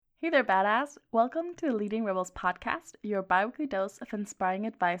Hey there, badass! Welcome to the Leading Rebels podcast, your bi-weekly dose of inspiring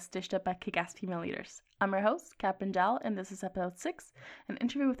advice dished up by kick-ass female leaders. I'm your host, Kat Brindell, and this is episode 6, an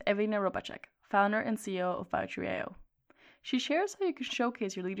interview with Evelina Robacek, founder and CEO of Voucher.io. She shares how you can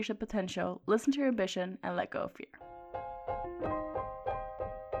showcase your leadership potential, listen to your ambition, and let go of fear.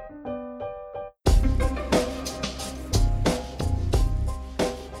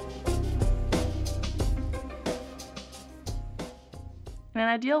 In an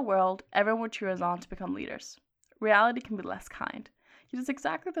ideal world, everyone would cheer us on to become leaders. Reality can be less kind. It is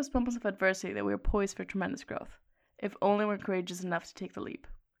exactly those moments of adversity that we are poised for tremendous growth, if only we're courageous enough to take the leap.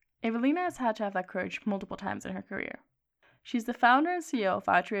 Evelina has had to have that courage multiple times in her career. She's the founder and CEO of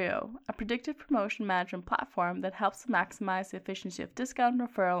Voucher.io, a predictive promotion management platform that helps to maximize the efficiency of discount,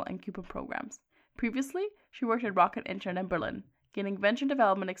 referral, and coupon programs. Previously, she worked at Rocket Internet in Berlin, gaining venture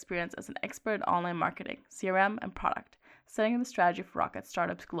development experience as an expert in online marketing, CRM, and product, setting the strategy for Rocket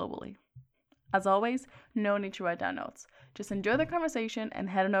startups globally. As always, no need to write down notes. Just enjoy the conversation and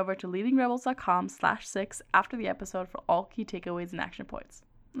head on over to leadingrebels.com/6 after the episode for all key takeaways and action points.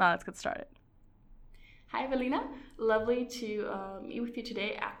 Now let's get started. Hi, Evelina. Lovely to meet with you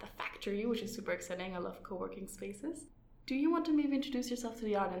today at the factory, which is super exciting. I love co-working spaces. Do you want to maybe introduce yourself to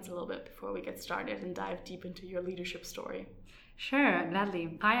the audience a little bit before we get started and dive deep into your leadership story? Sure,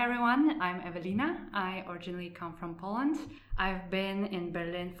 gladly. Hi everyone, I'm Evelina. I originally come from Poland. I've been in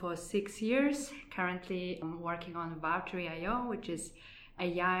Berlin for 6 years. Currently, I'm working on Voucher.io, which is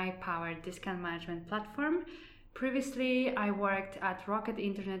AI-powered discount management platform. Previously, I worked at Rocket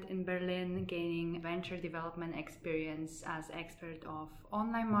Internet in Berlin, gaining venture development experience as expert of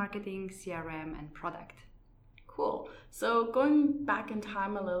online marketing, CRM, and product. Cool. So going back in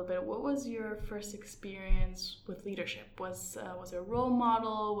time a little bit, what was your first experience with leadership? Was there a role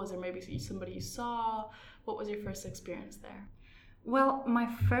model? Was there maybe somebody you saw? What was your first experience there? Well, my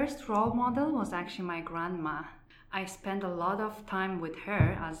first role model was actually my grandma. I spent a lot of time with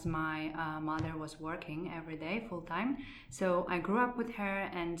her as my mother was working every day full time. So I grew up with her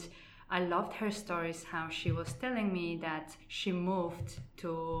and I loved her stories, how she was telling me that she moved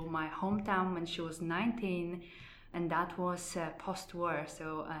to my hometown when she was 19, and that was post-war,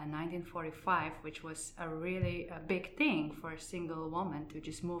 so 1945, which was a really big thing for a single woman to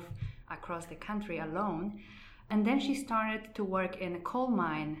just move across the country alone. And then she started to work in a coal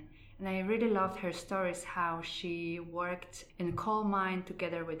mine, and I really loved her stories, how she worked in a coal mine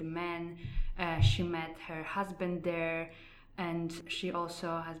together with men. She met her husband there, and she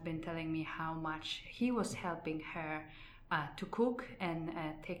also has been telling me how much he was helping her to cook and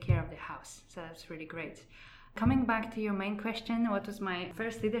take care of the house. So that's really great. Coming back to your main question, what was my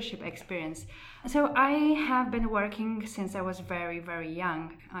first leadership experience? So I have been working since I was very, very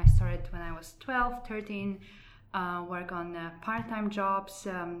young. I started when I was 12, 13, work on part-time jobs,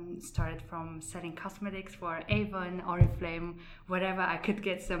 started from selling cosmetics for Avon, Oriflame, wherever I could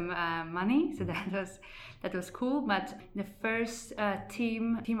get some money. So that was cool. But the first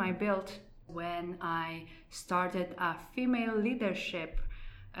team I built when I started a female leadership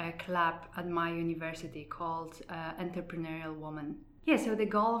club at my university called Entrepreneurial Woman. Yeah, so the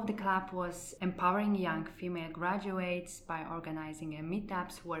goal of the club was empowering young female graduates by organizing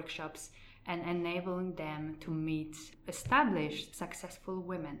meetups, workshops, and enabling them to meet established, successful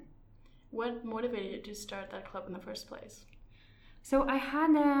women. What motivated you to start that club in the first place? So I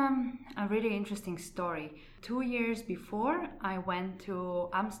had a really interesting story. 2 years before, I went to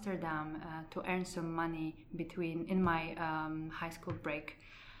Amsterdam to earn some money in my high school break.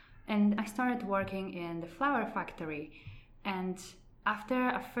 And I started working in the flower factory. And after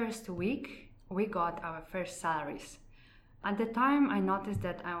a first week, we got our first salaries. At the time, I noticed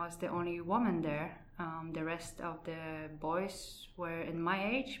that I was the only woman there. The rest of the boys were in my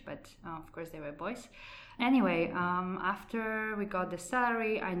age, but of course they were boys. Anyway, after we got the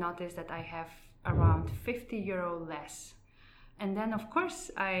salary, I noticed that I have around 50 euro less. And then, of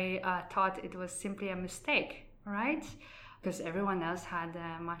course, I thought it was simply a mistake, right? Because everyone else had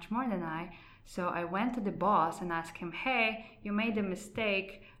much more than I. So I went to the boss and asked him, hey, you made a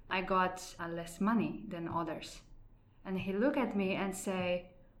mistake. I got less money than others. And he looked at me and say,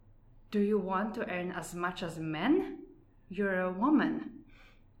 do you want to earn as much as men? You're a woman.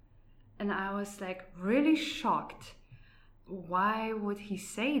 And I was like really shocked. Why would he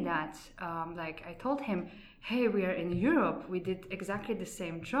say that? I told him, hey, we are in Europe. We did exactly the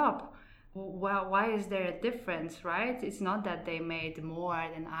same job. Well, why is there a difference, right? It's not that they made more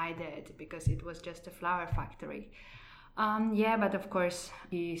than I did because it was just a flower factory. But of course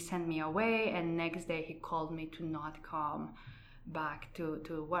he sent me away, and next day he called me to not come back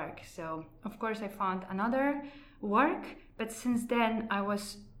to work. So of course I found another work, but since then I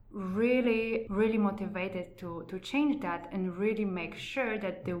was really, really motivated to change that and really make sure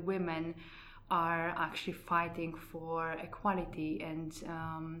that the women are actually fighting for equality, and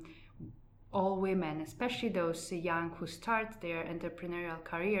all women, especially those young who start their entrepreneurial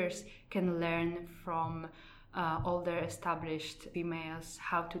careers, can learn from older established females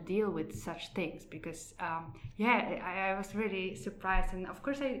how to deal with such things. Because I was really surprised, and of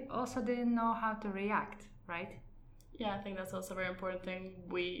course I also didn't know how to react, right? Yeah, I think that's also a very important thing.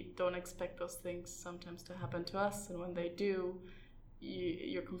 We don't expect those things sometimes to happen to us, and when they do,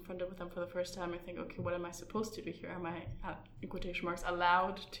 you're confronted with them for the first time. I think, okay, what am I supposed to do here? Am I, in quotation marks,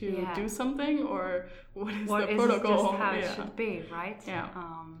 allowed to do something, or what is the protocol? It just how it should be, right?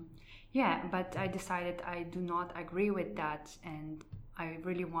 Yeah. But I decided I do not agree with that, and I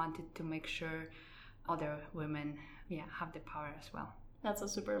really wanted to make sure other women, have the power as well. That's a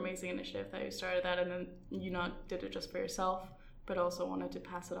super amazing initiative that you started that, and then you not did it just for yourself, but also wanted to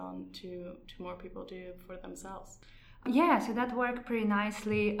pass it on to more people to do for themselves. Yeah, so that worked pretty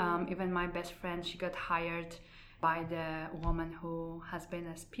nicely. Even my best friend, she got hired by the woman who has been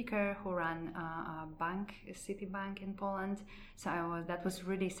a speaker who ran a bank, a city bank in Poland. So that was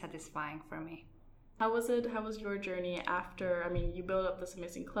really satisfying for me. How was it? How was your journey after? I mean, you built up this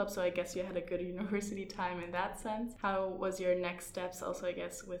amazing club, so I guess you had a good university time in that sense. How was your next steps also, I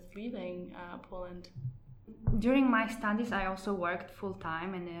guess, with leaving Poland? During my studies, I also worked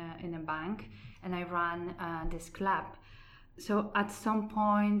full-time in a bank, and I ran this club. So at some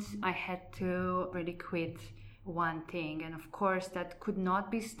point, I had to really quit one thing. And of course, that could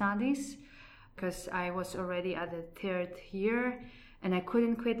not be studies, because I was already at the third year, and I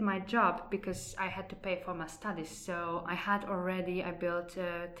couldn't quit my job because I had to pay for my studies. So I built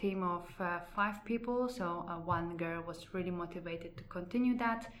a team of 5 people. So one girl was really motivated to continue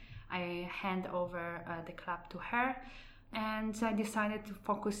that. I hand over the club to her, and I decided to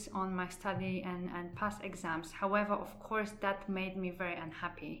focus on my study and pass exams. However, of course, that made me very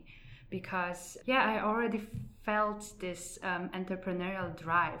unhappy, because I already felt this entrepreneurial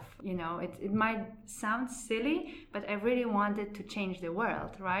drive. It might sound silly, but I really wanted to change the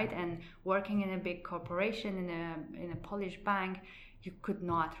world, right? And working in a big corporation, in a Polish bank, you could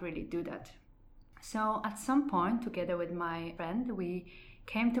not really do that. So at some point, together with my friend, we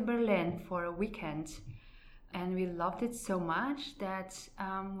came to Berlin for a weekend, and we loved it so much that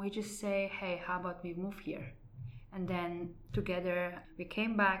we just say, hey, how about we move here? And then together we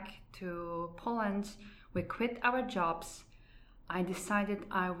came back to Poland. We quit our jobs. I decided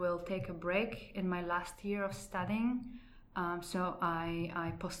I will take a break in my last year of studying. So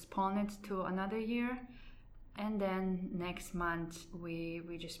I postponed it to another year. And then next month we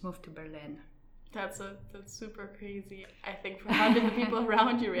just moved to Berlin. That's super crazy. I think, how did the people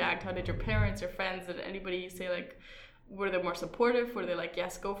around you react? How did your parents, your friends, did anybody say, like, were they more supportive? Were they like,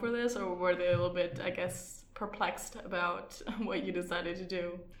 yes, go for this? Or were they a little bit, I guess, perplexed about what you decided to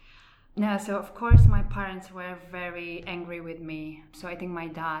do? No, so of course my parents were very angry with me. So I think my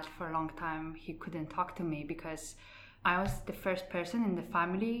dad, for a long time, he couldn't talk to me because I was the first person in the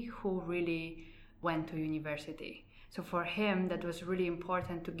family who really went to university. So for him, that was really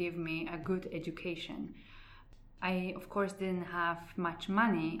important to give me a good education. I, of course, didn't have much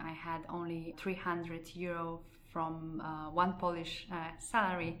money. I had only 300 euro from one Polish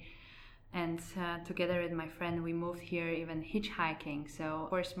salary. And together with my friend, we moved here even hitchhiking. So, of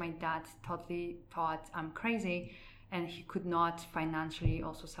course, my dad totally thought I'm crazy, and he could not financially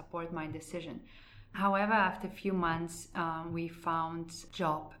also support my decision. However, after a few months, we found a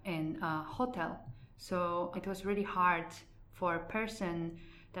job in a hotel. So it was really hard for a person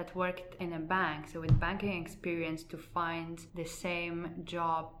that worked in a bank, so with banking experience, to find the same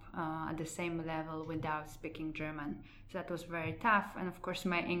job at the same level without speaking German. So that was very tough. And of course,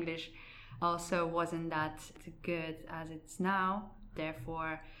 my English also wasn't that good as it's now.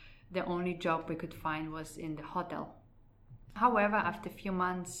 Therefore, the only job we could find was in the hotel. However, after a few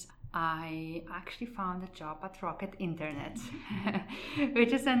months, I actually found a job at Rocket Internet,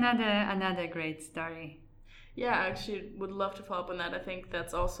 which is another great story. Yeah, I actually would love to follow up on that. I think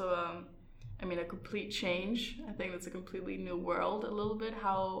that's also, a complete change. I think that's a completely new world a little bit.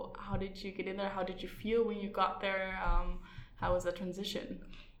 How did you get in there? How did you feel when you got there? How was that transition?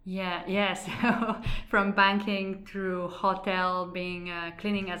 So from banking through hotel, being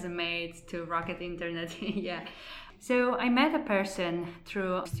cleaning as a maid, to Rocket Internet, yeah. So I met a person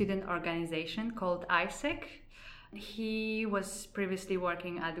through a student organization called ISEC. He was previously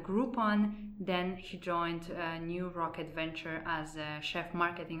working at Groupon. Then he joined a new Rocket venture as a chef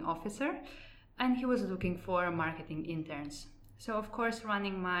marketing officer, and he was looking for marketing interns. So of course,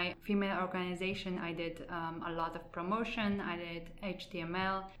 running my female organization, I did a lot of promotion. I did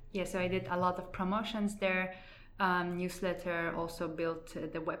HTML. Yeah, so I did a lot of promotions there. Newsletter, also built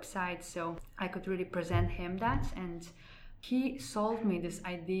the website, so I could really present him that. And he sold me this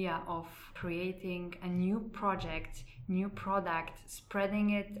idea of creating a new project, new product, spreading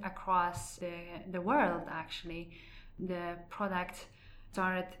it across the world actually. The product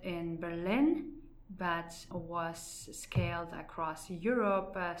started in Berlin, but was scaled across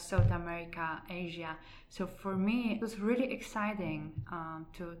Europe, South America, Asia. So for me, it was really exciting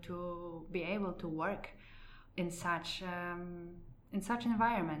to be able to work in such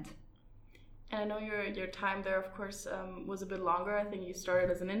environment. And I know your time there, of course, was a bit longer. I think you started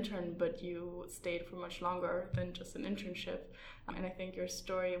as an intern, but you stayed for much longer than just an internship. And I think your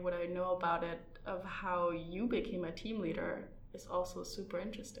story, what I know about it, of how you became a team leader, is also super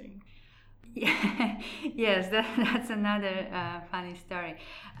interesting. Yeah, yes, that's another funny story.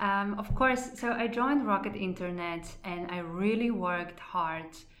 Of course, so I joined Rocket Internet and I really worked hard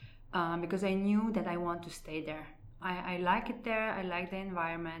because I knew that I want to stay there. I like it there, I like the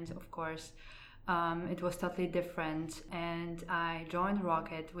environment, of course. It was totally different, and I joined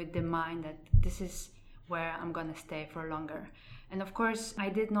Rocket with the mind that this is where I'm gonna stay for longer. And of course, I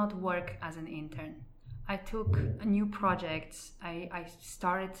did not work as an intern. I took new projects, I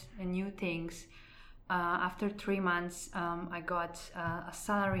started new things. After 3 months, I got a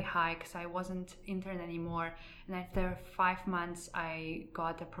salary hike, so I wasn't intern anymore. And after 5 months, I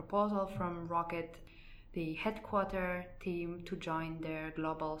got a proposal from Rocket, the headquarter team, to join their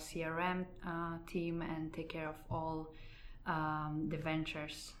global CRM team and take care of all the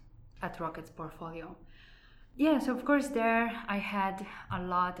ventures at Rocket's portfolio. Yeah, so of course there I had a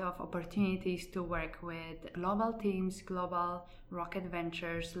lot of opportunities to work with global teams, global Rocket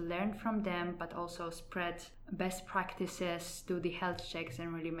ventures, learn from them, but also spread best practices, do the health checks,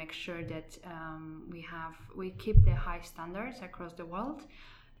 and really make sure that we keep the high standards across the world.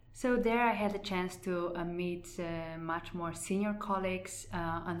 So there I had a chance to meet much more senior colleagues,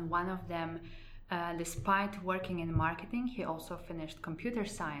 and one of them, despite working in marketing, he also finished computer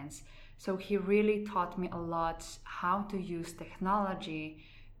science. So he really taught me a lot how to use technology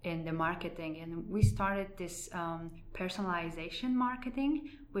in the marketing. And we started this personalization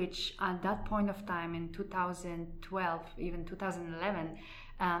marketing, which at that point of time in 2012, even 2011,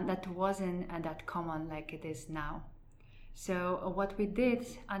 that wasn't that common like it is now. So what we did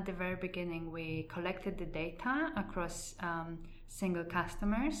at the very beginning, we collected the data across single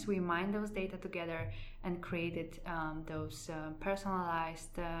customers. We mined those data together and created those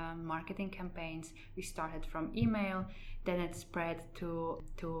personalized marketing campaigns. We started from email, then it spread to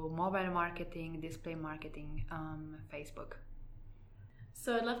mobile marketing, display marketing, Facebook.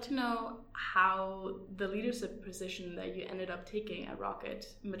 So I'd love to know how the leadership position that you ended up taking at Rocket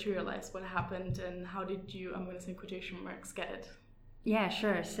materialized. What happened, and how did you, I'm going to say in quotation marks, get it? Yeah,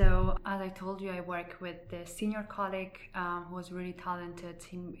 sure. So as I told you, I work with the senior colleague who was really talented.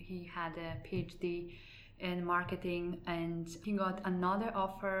 He had a PhD in marketing, and he got another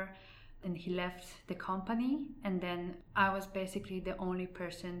offer and he left the company. And then I was basically the only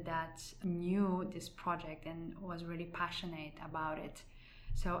person that knew this project and was really passionate about it.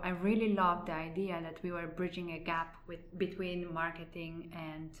 So I really loved the idea that we were bridging a gap between marketing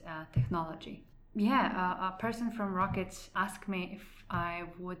and technology. Yeah, a person from Rocket asked me if I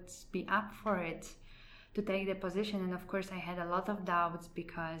would be up for it to take the position. And of course, I had a lot of doubts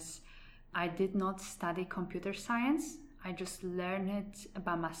because I did not study computer science. I just learned it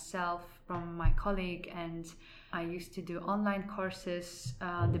by myself from my colleague, and I used to do online courses,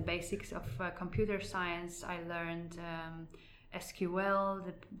 the basics of computer science. I learned SQL,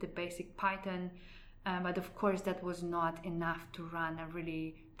 the basic Python, but of course that was not enough to run a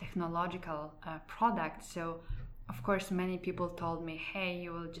really technological product. So of course many people told me, hey,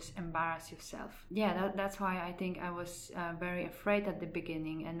 you will just embarrass yourself. Yeah, that's why I think I was very afraid at the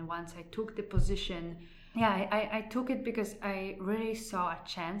beginning. And once I took the position, yeah, I took it because I really saw a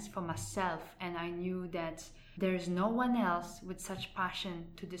chance for myself, and I knew that there's no one else with such passion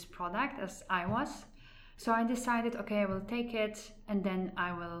to this product as I was. So I decided, okay, I will take it, and then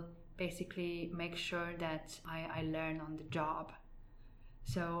I will basically make sure that I learn on the job.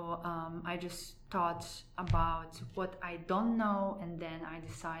 So I just thought about what I don't know, and then I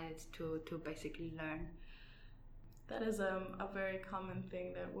decided to basically learn. That is a very common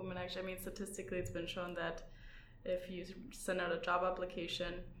thing that women actually, I mean, statistically it's been shown that if you send out a job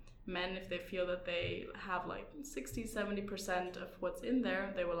application, men, if they feel that they have like 60-70% of what's in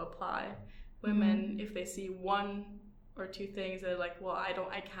there, they will apply. Women, if they see one or two things, they're like, well, I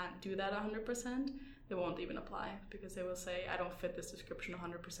can't do that 100%, they won't even apply because they will say, I don't fit this description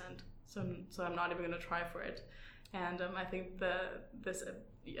 100%, so I'm not even going to try for it. And I think this,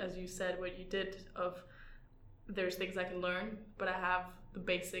 as you said, what you did of there's things I can learn, but I have the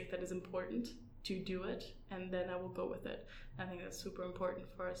basic that is important to do it, and then I will go with it. I think that's super important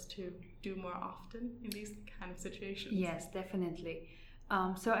for us to do more often in these kind of situations. Yes, definitely.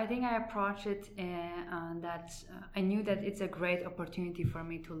 So I think I approach it that I knew that it's a great opportunity for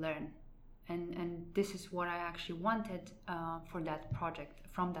me to learn. And this is what I actually wanted from that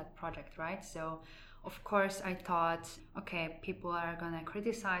project, right? So, of course, I thought, okay, people are going to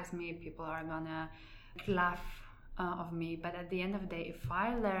criticize me, people are going to laugh of me. But at the end of the day, if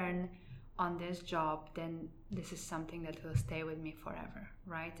I learn on this job, then this is something that will stay with me forever,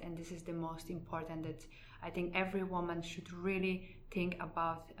 right? And this is the most important, that I think every woman should really think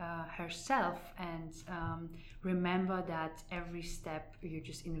about herself and remember that every step you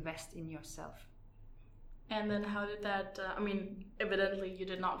just invest in yourself. And then how did that, evidently you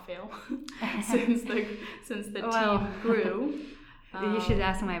did not fail since the team grew. You should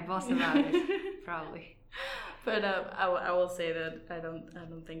ask my boss about it, probably. But I will say that I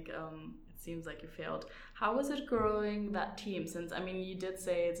don't think it seems like you failed. How was it growing that team? Since, you did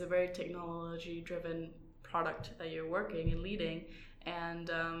say it's a very technology-driven product that you're working and leading. And,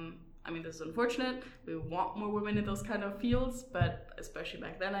 this is unfortunate. We want more women in those kind of fields, but especially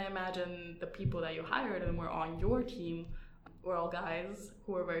back then, I imagine the people that you hired and were on your team were all guys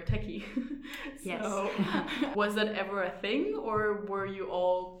who were very techie. Yes. So, was that ever a thing, or were you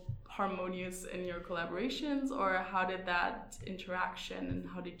all harmonious in your collaborations, or how did that interaction and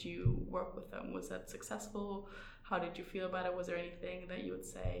how did you work with them? Was that successful? How did you feel about it? Was there anything that you would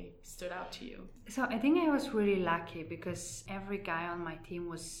say stood out to you? So I think I was really lucky because every guy on my team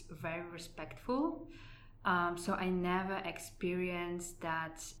was very respectful. So I never experienced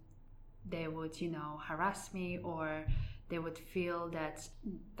that they would, harass me, or they would feel that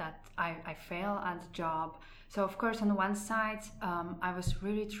I fail at the job. So of course, on one side, I was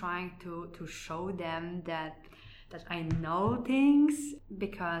really trying to show them that I know things,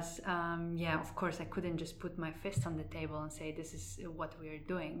 because of course I couldn't just put my fist on the table and say this is what we are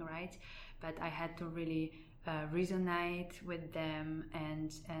doing, right? But I had to really resonate with them,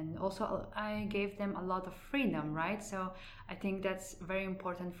 and also I gave them a lot of freedom, right? So I think that's very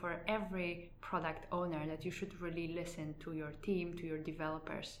important for every product owner, that you should really listen to your team, to your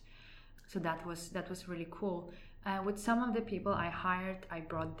developers. So that was really cool. With some of the people I hired, I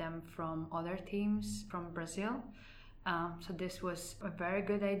brought them from other teams from Brazil. So this was a very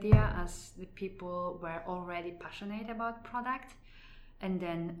good idea, as the people were already passionate about product, and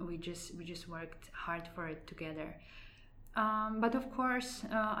then we just worked hard for it together. But of course,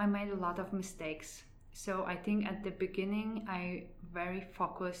 I made a lot of mistakes. So I think at the beginning, I very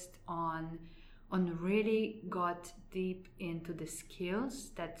focused on really got deep into the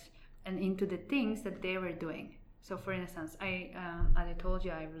skills and into the things that they were doing. So for instance, as I told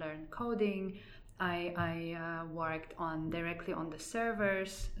you, I've learned coding. I worked directly on the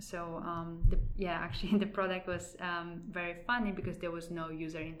servers. So actually the product was very funny because there was no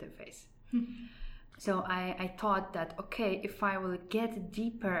user interface. So I thought that, okay, if I will get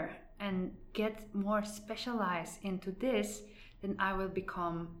deeper and get more specialized into this, then I will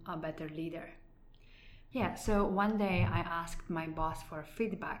become a better leader. Yeah, so one day I asked my boss for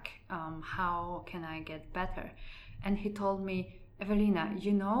feedback. How can I get better? And he told me, Evelina,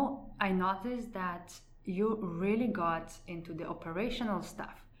 I noticed that you really got into the operational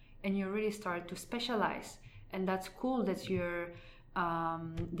stuff and you really started to specialize. And that's cool that you're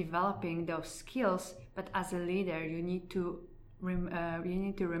developing those skills. But as a leader, you need to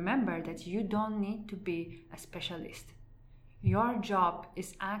remember that you don't need to be a specialist. Your job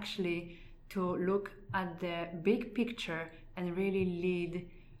is actually to look at the big picture and really lead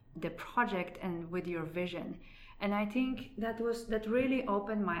the project and with your vision. And I think that really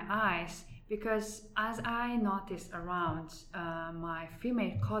opened my eyes, because as I noticed around my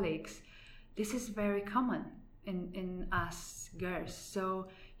female colleagues, this is very common in us girls. So,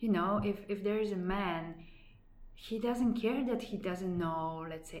 if there is a man, he doesn't care that he doesn't know,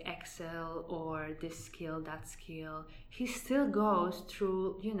 let's say, Excel or this skill, that skill. He still goes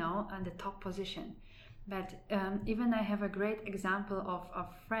through, on the top position. But even I have a great example of a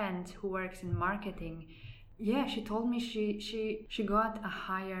friend who works in marketing. Yeah, she told me she got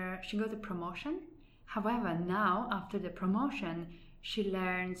a promotion. However, now after the promotion, she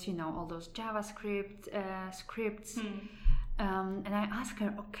learns, all those JavaScript scripts. And I asked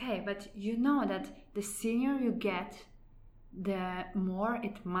her, okay, but you know that the senior you get, the more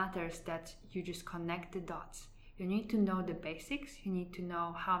it matters that you just connect the dots. You need to know the basics, you need to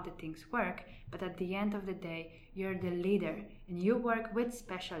know how the things work, but at the end of the day, you're the leader and you work with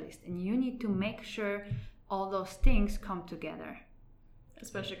specialists and you need to make sure all those things come together.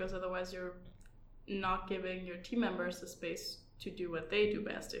 Especially because otherwise you're not giving your team members the space to do what they do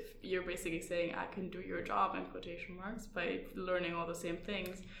best. If you're basically saying, I can do your job in quotation marks by learning all the same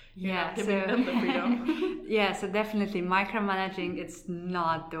things, you're not giving them the freedom. Yeah, so definitely micromanaging, it's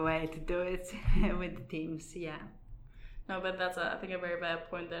not the way to do it with the teams, yeah. No, but that's, I think, a very valid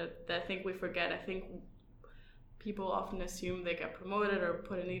point that I think we forget. I think people often assume they get promoted or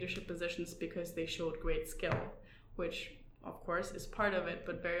put in leadership positions because they showed great skill, which of course is part of it,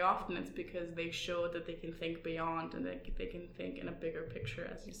 but very often it's because they show that they can think beyond and they can think in a bigger picture,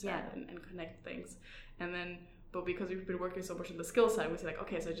 as you said, and connect things. And then, but because we've been working so much on the skill side, we say like,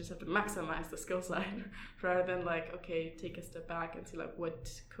 okay, so I just have to maximize the skill side rather than like, okay, take a step back and see like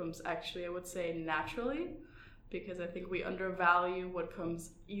what comes actually, I would say, naturally. Because I think we undervalue what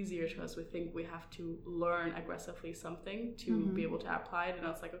comes easier to us. We think we have to learn aggressively something to be able to apply it. And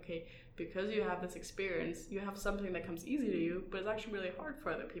it's like, okay, because you have this experience, you have something that comes easy to you, but it's actually really hard for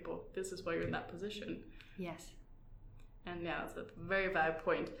other people. This is why you're in that position. Yes. And yeah, that's a very valid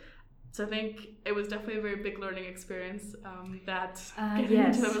point. So I think it was definitely a very big learning experience getting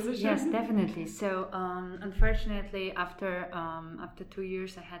into the position. Yes, definitely. So unfortunately, after 2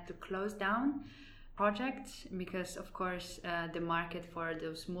 years, I had to close down project because of course the market for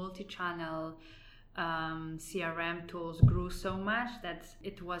those multi-channel CRM tools grew so much that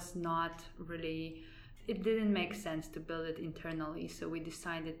it didn't make sense to build it internally, so we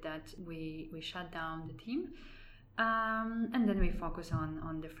decided that we shut down the team and then we focus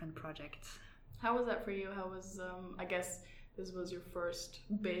on different projects. How was that for you? How was I guess this was your first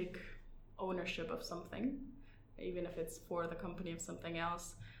big ownership of something, even if it's for the company of something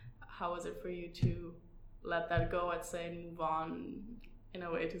else. How was it for you to let that go, I'd say, and move on in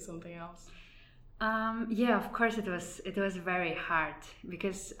a way to something else? Yeah, of course it was very hard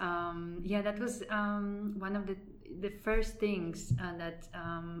because that was one of the first things that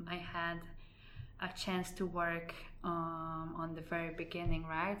I had a chance to work on the very beginning,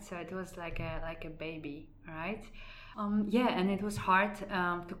 right? So it was like a baby, right? And it was hard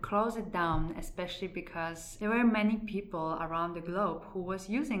to close it down, especially because there were many people around the globe who was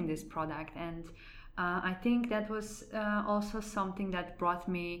using this product, and I think that was also something that brought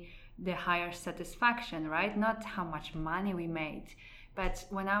me the higher satisfaction, right? Not how much money we made, but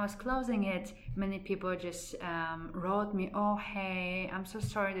when I was closing it, many people just wrote me, oh, hey, I'm so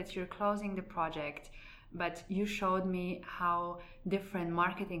sorry that you're closing the project, but you showed me how different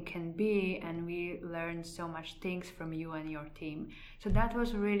marketing can be, and we learned so much things from you and your team. So that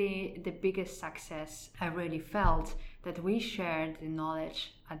was really the biggest success I really felt, that we shared the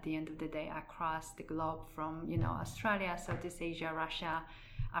knowledge at the end of the day across the globe, from Australia, Southeast Asia, Russia,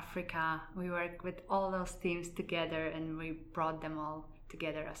 Africa. We worked with all those teams together and we brought them all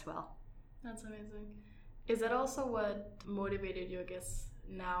together as well. That's amazing. Is that also what motivated you, I guess,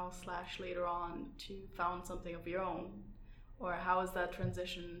 now/later on to found something of your own? Or how is that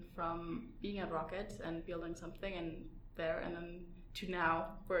transition from being at Rocket and building something and then to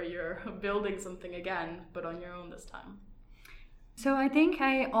now where you're building something again but on your own this time? So I think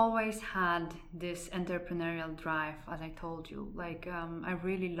I always had this entrepreneurial drive, as I told you. I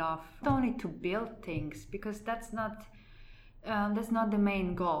really love not only to build things, because that's not the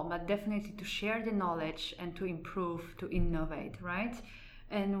main goal, but definitely to share the knowledge and to improve, to innovate, right?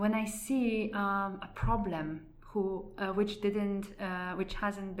 And when I see a problem which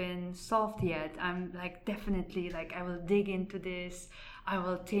hasn't been solved yet, I'm definitely I will dig into this. I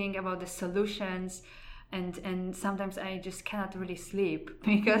will think about the solutions, and sometimes I just cannot really sleep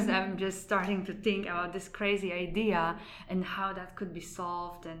because I'm just starting to think about this crazy idea and how that could be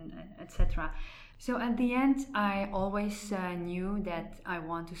solved, and etc. So at the end, I always knew that I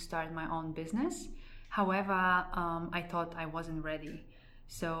want to start my own business. However, I thought I wasn't ready.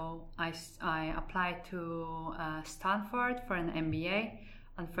 So I applied to Stanford for an MBA.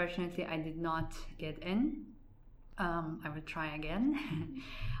 Unfortunately, I did not get in. I will try again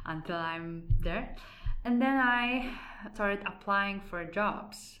until I'm there. And then I started applying for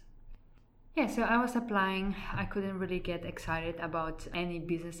jobs. Yeah, so I was applying. I couldn't really get excited about any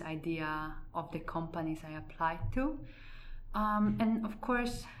business idea of the companies I applied to. And of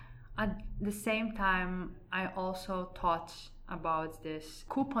course, at the same time, I also thought about this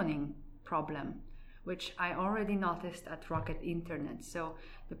couponing problem, which I already noticed at Rocket Internet. So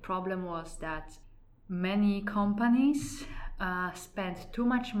the problem was that many companies spent too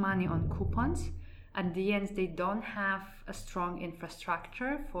much money on coupons at the end they don't have a strong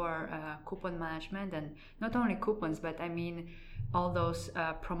infrastructure for coupon management, and not only coupons, but I mean all those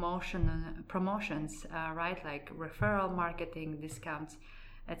promotions, right? Like referral marketing, discounts,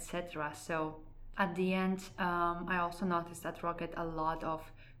 etc. So at the end, I also noticed at Rocket a lot of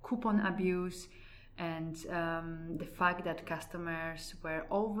coupon abuse, and the fact that customers were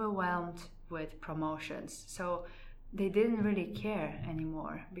overwhelmed with promotions. So they didn't really care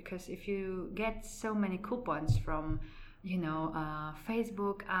anymore, because if you get so many coupons from,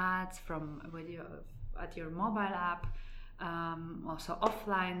 Facebook ads, at your mobile app, also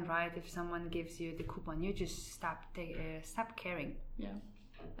offline, right? If someone gives you the coupon, you just stop caring. Yeah.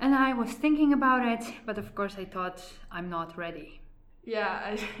 And I was thinking about it, but of course I thought I'm not ready.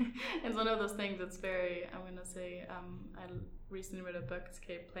 Yeah, it's one of those things that's very, I'm going to say, I recently read a book, it's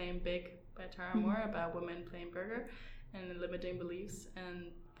called Playing Big by Tara Moore, about women playing burger and limiting beliefs. And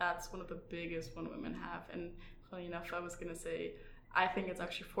that's one of the biggest one women have. And funny enough, I was going to say, I think it's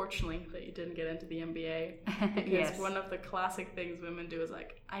actually fortunately that you didn't get into the MBA. Because Yes. One of the classic things women do is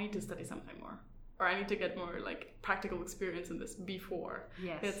like, I need to study something more. Or I need to get more like practical experience in this before.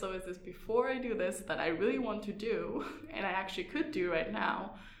 Yes. It's always this, before I do this that I really want to do and I actually could do right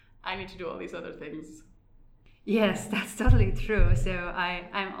now, I need to do all these other things. Yes, that's totally true. So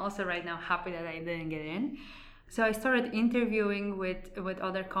I'm also right now happy that I didn't get in. So I started interviewing with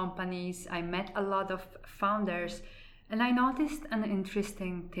other companies. I met a lot of founders, and I noticed an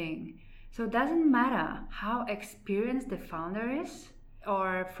interesting thing. So it doesn't matter how experienced the founder is,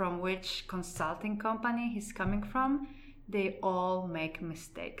 or from which consulting company he's coming from, they all make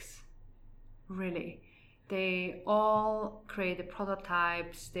mistakes. Really. They all create the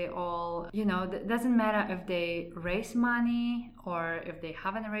prototypes, they all, it doesn't matter if they raise money or if they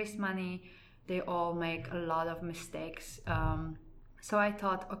haven't raised money, they all make a lot of mistakes. So I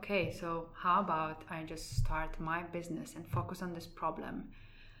thought, okay, so how about I just start my business and focus on this problem?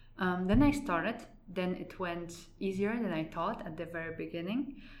 Then I started. Then it went easier than I thought at the very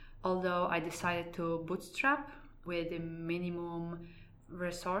beginning, although I decided to bootstrap with the minimum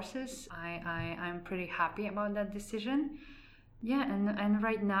resources. I'm pretty happy about that decision. Yeah, and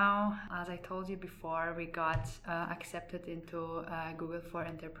right now, as I told you before, we got accepted into Google for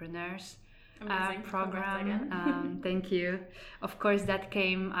Entrepreneurs program. Thank you. Of course, that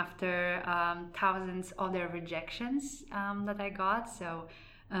came after thousands other rejections that I got. So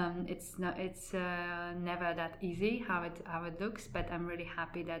it's never that easy how it looks, but I'm really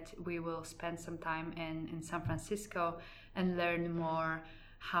happy that we will spend some time in San Francisco and learn more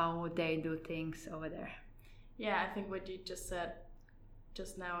how they do things over there. Yeah, I think what you just said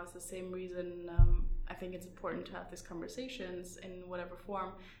just now is the same reason I think it's important to have these conversations in whatever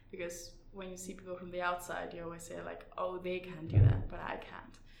form, because when you see people from the outside, you always say like, oh, they can do that, but I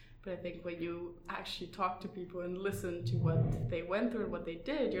can't. But I think when you actually talk to people and listen to what they went through and what they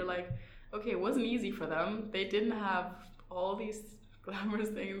did, you're like, okay, it wasn't easy for them. They didn't have all these glamorous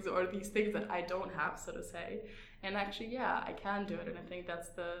things or these things that I don't have, so to say. And actually, yeah, I can do it. And I think that's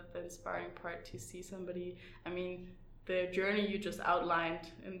the inspiring part, to see somebody. I mean, the journey you just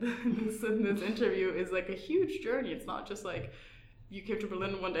outlined in this interview is like a huge journey. It's not just like you came to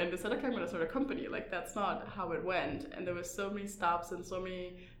Berlin one day and decided, okay, I'm going to start a company. Like, that's not how it went. And there were so many stops and so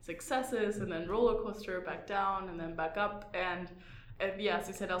many successes, and then roller coaster, back down and then back up. And yeah, as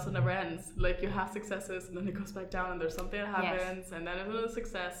you said, it also never ends. Like, you have successes and then it goes back down and there's something that happens, yes. And then there's another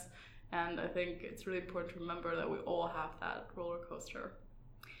success. And I think it's really important to remember that we all have that roller coaster.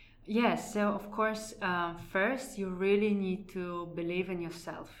 Yes, so of course, first you really need to believe in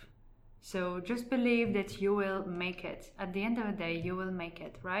yourself. So just believe that you will make it. At the end of the day, you will make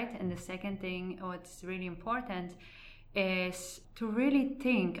it, right? And the second thing, what's really important, is to really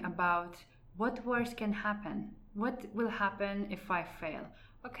think about what worse can happen. What will happen if I fail?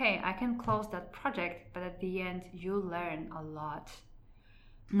 Okay, I can close that project, but at the end, you learn a lot.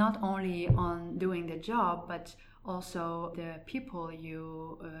 Not only on doing the job, but also the people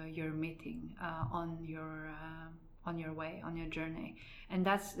you're meeting on your way, on your journey. And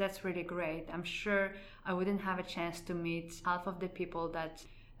that's really great. I'm sure I wouldn't have a chance to meet half of the people that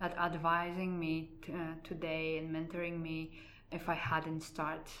advising me today and mentoring me if I hadn't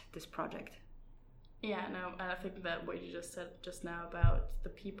started this project. Yeah, no, and I think that what you just said just now about the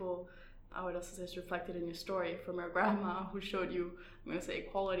people, I would also say it's reflected in your story from your grandma, who showed you, I'm going to say,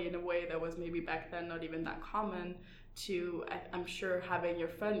 equality in a way that was maybe back then not even that common, to, I'm sure, having your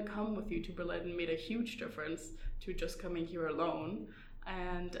friend come with you to Berlin made a huge difference to just coming here alone,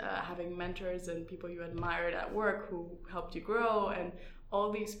 and having mentors and people you admired at work who helped you grow, and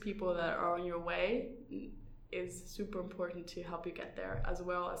all these people that are on your way. is super important to help you get there, as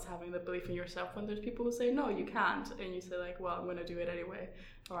well as having the belief in yourself when there's people who say no, you can't, and you say like, well, I'm going to do it anyway,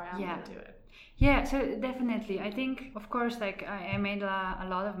 or I am going to do it. Yeah, so definitely I think, of course, like I made a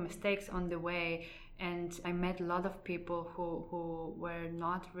lot of mistakes on the way, and I met a lot of people who were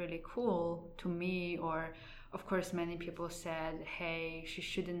not really cool to me, or of course many people said, hey, she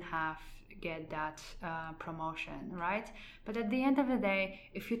shouldn't have get that promotion, right? But at the end of the day,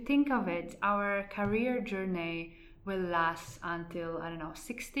 if you think of it, our career journey will last until, I don't know,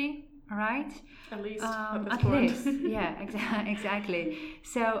 60, right? At least. At least, yeah, exactly.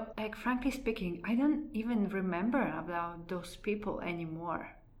 So, like, frankly speaking, I don't even remember about those people anymore,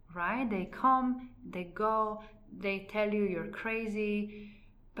 right? They come, they go, they tell you you're crazy,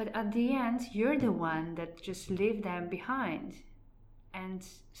 but at the end, you're the one that just leave them behind. And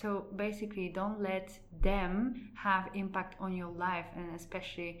so basically don't let them have impact on your life, and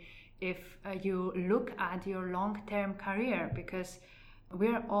especially if you look at your long-term career, because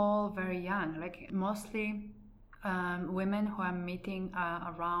we're all very young, like mostly women who I'm meeting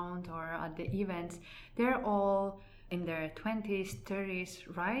around or at the events, they're all in their 20s, 30s,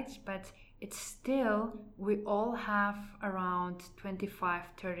 right? But it's still, we all have around 25,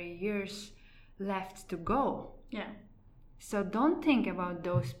 30 years left to go. Yeah. So don't think about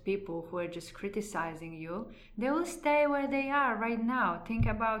those people who are just criticizing you. They will stay where they are right now. Think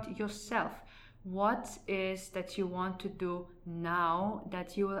about yourself. What is that you want to do now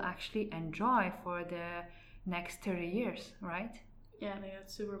that you will actually enjoy for the next 30 years, right? Yeah, I think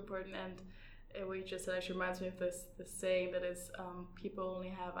that's super important. And what you just said actually reminds me of this saying that is, people only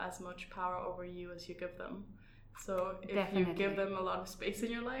have as much power over you as you give them. So if you give them a lot of space in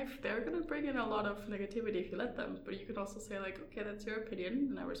your life, they're going to bring in a lot of negativity if you let them. But you can also say like, okay, that's your opinion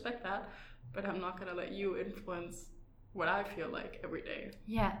and I respect that, but I'm not going to let you influence what I feel like every day.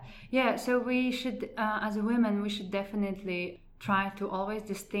 Yeah. So we should, as women, we should definitely try to always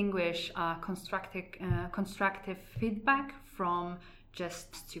distinguish constructive feedback from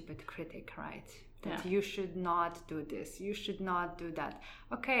just stupid critic, right? That you should not do this, you should not do that.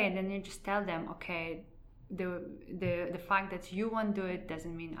 Okay, and then you just tell them, okay, the fact that you won't do it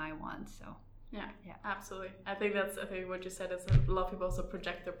doesn't mean I want. So yeah, absolutely. I think what you said is a lot of people also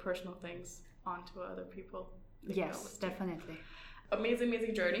project their personal things onto other people. Yes, definitely.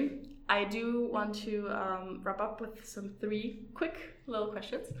 Amazing journey. I do want to wrap up with some 3 quick little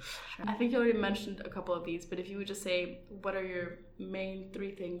questions. Sure. I think you already mentioned a couple of these, but if you would just say, what are your main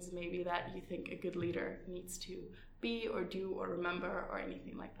 3 things maybe that you think a good leader needs to be or do or remember or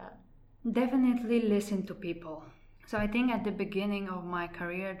anything like that? Definitely listen to people. So I think at the beginning of my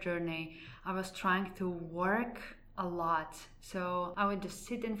career journey, I was trying to work a lot. So I would just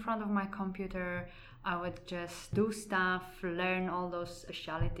sit in front of my computer, I would just do stuff, learn all those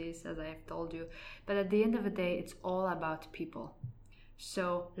specialities, as I have told you. But at the end of the day, it's all about people.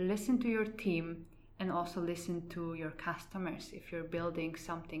 So listen to your team and also listen to your customers if you're building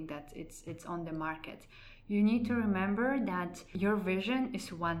something that it's on the market. You need to remember that your vision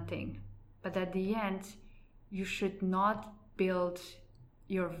is one thing, but at the end, you should not build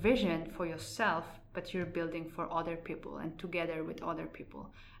your vision for yourself, but you're building for other people and together with other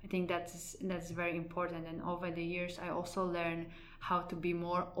people. I think that's very important. And over the years, I also learned how to be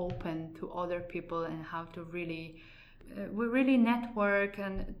more open to other people and how to really network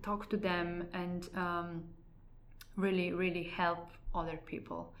and talk to them and really help other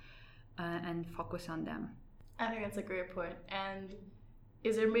people and focus on them. I think that's a great point. And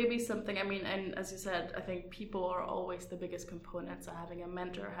is there maybe something, and as you said, I think people are always the biggest component. So having a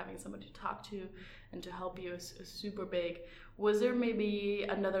mentor, having somebody to talk to and to help you is super big. Was there maybe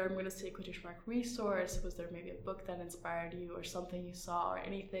another, I'm going to say quotation mark, resource? Was there maybe a book that inspired you or something you saw or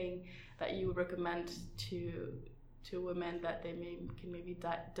anything that you would recommend to women that they can maybe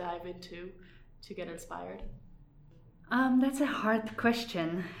dive into to get inspired? That's a hard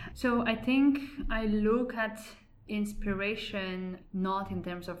question. So I think I look at inspiration not in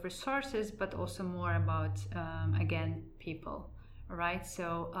terms of resources, but also more about, again, people, right?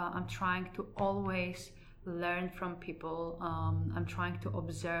 So I'm trying to always learn from people. I'm trying to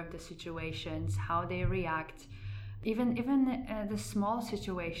observe the situations, how they react, even the small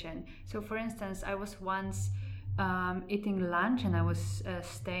situation. So for instance, I was once eating lunch and I was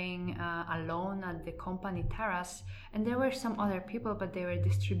staying alone at the company terrace, and there were some other people, but they were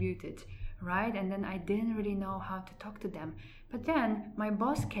distributed, right? And then I didn't really know how to talk to them. But then my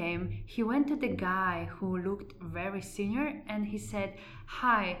boss came, he went to the guy who looked very senior and he said,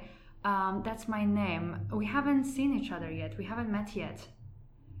 "Hi, that's my name. We haven't seen each other yet. We haven't met yet."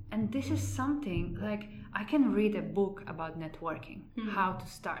 And this is something like I can read a book about networking, how to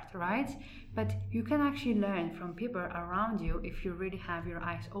start, right? But you can actually learn from people around you if you really have your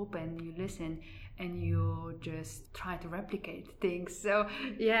eyes open, you listen, and you just try to replicate things. So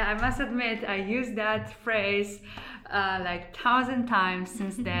yeah, I must admit I used that phrase like 1,000 times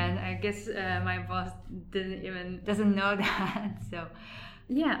since then. I guess my boss doesn't know that. So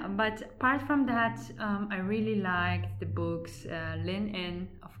yeah, but apart from that, I really liked the books. Lean In,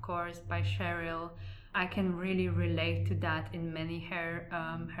 of course, by Cheryl. I can really relate to that in many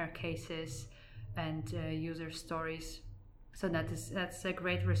her cases and user stories. So that's a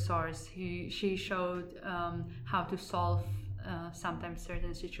great resource. She showed how to solve sometimes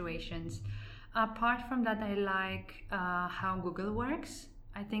certain situations. Apart from that, I like how Google works.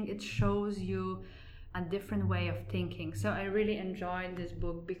 I think it shows you a different way of thinking. So I really enjoyed this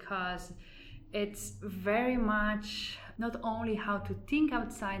book because it's very much not only how to think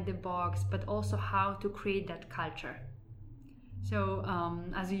outside the box, but also how to create that culture. So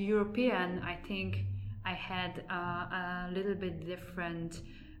as a European, I think I had a little bit different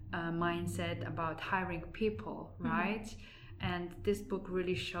mindset about hiring people, right? And this book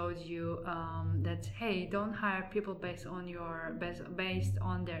really shows you that, hey, don't hire people based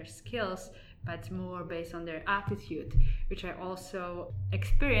on their skills, but more based on their attitude, which I also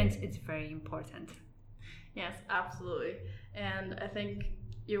experienced. It's very important. Yes, absolutely. And I think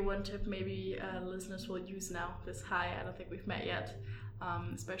your one tip maybe listeners will use now, this hi, I don't think we've met yet,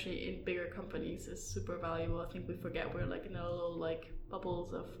 especially in bigger companies, is super valuable. I think we forget we're like in our little like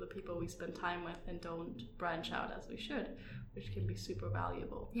bubbles of the people we spend time with and don't branch out as we should, which can be super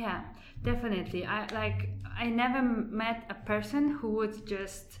valuable. Yeah, definitely. I never met a person who would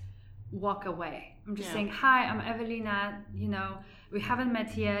just walk away. I'm just saying, hi, I'm Evelina, we haven't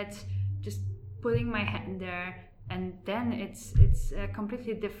met yet, just putting my hand there, and then it's a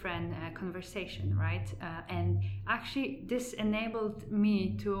completely different conversation, right? And actually this enabled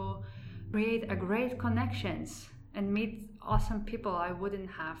me to create a great connections and meet awesome people I wouldn't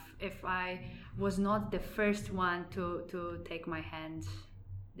have if I was not the first one to take my hand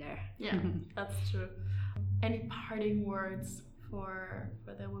there. Yeah, that's true. Any parting words for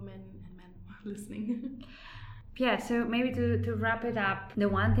the women and men listening? Yeah, so maybe to wrap it up, the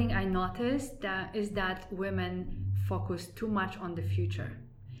one thing I noticed is that women focus too much on the future.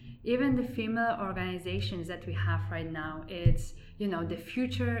 Even the female organizations that we have right now, it's, the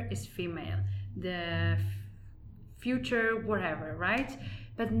future is female, the future whatever, right?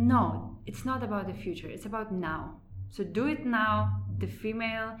 But no, it's not about the future, it's about now. So do it now, the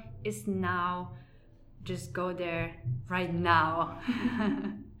female is now, just go there right now.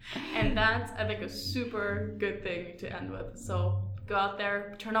 And that's, I think, a super good thing to end with. So go out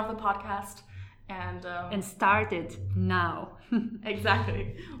there, turn off the podcast, and start it now.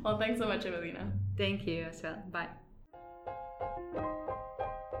 Exactly. Well, thanks so much, Evelina. Thank you as well. Bye.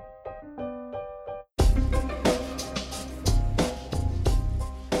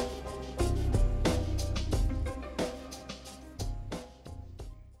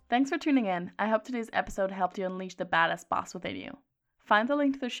 Thanks for tuning in. I hope today's episode helped you unleash the badass boss within you. Find the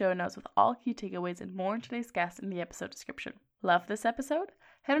link to the show notes with all key takeaways and more on today's guest in the episode description. Love this episode?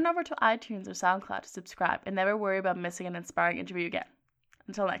 Head on over to iTunes or SoundCloud to subscribe and never worry about missing an inspiring interview again.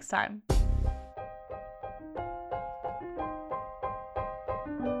 Until next time.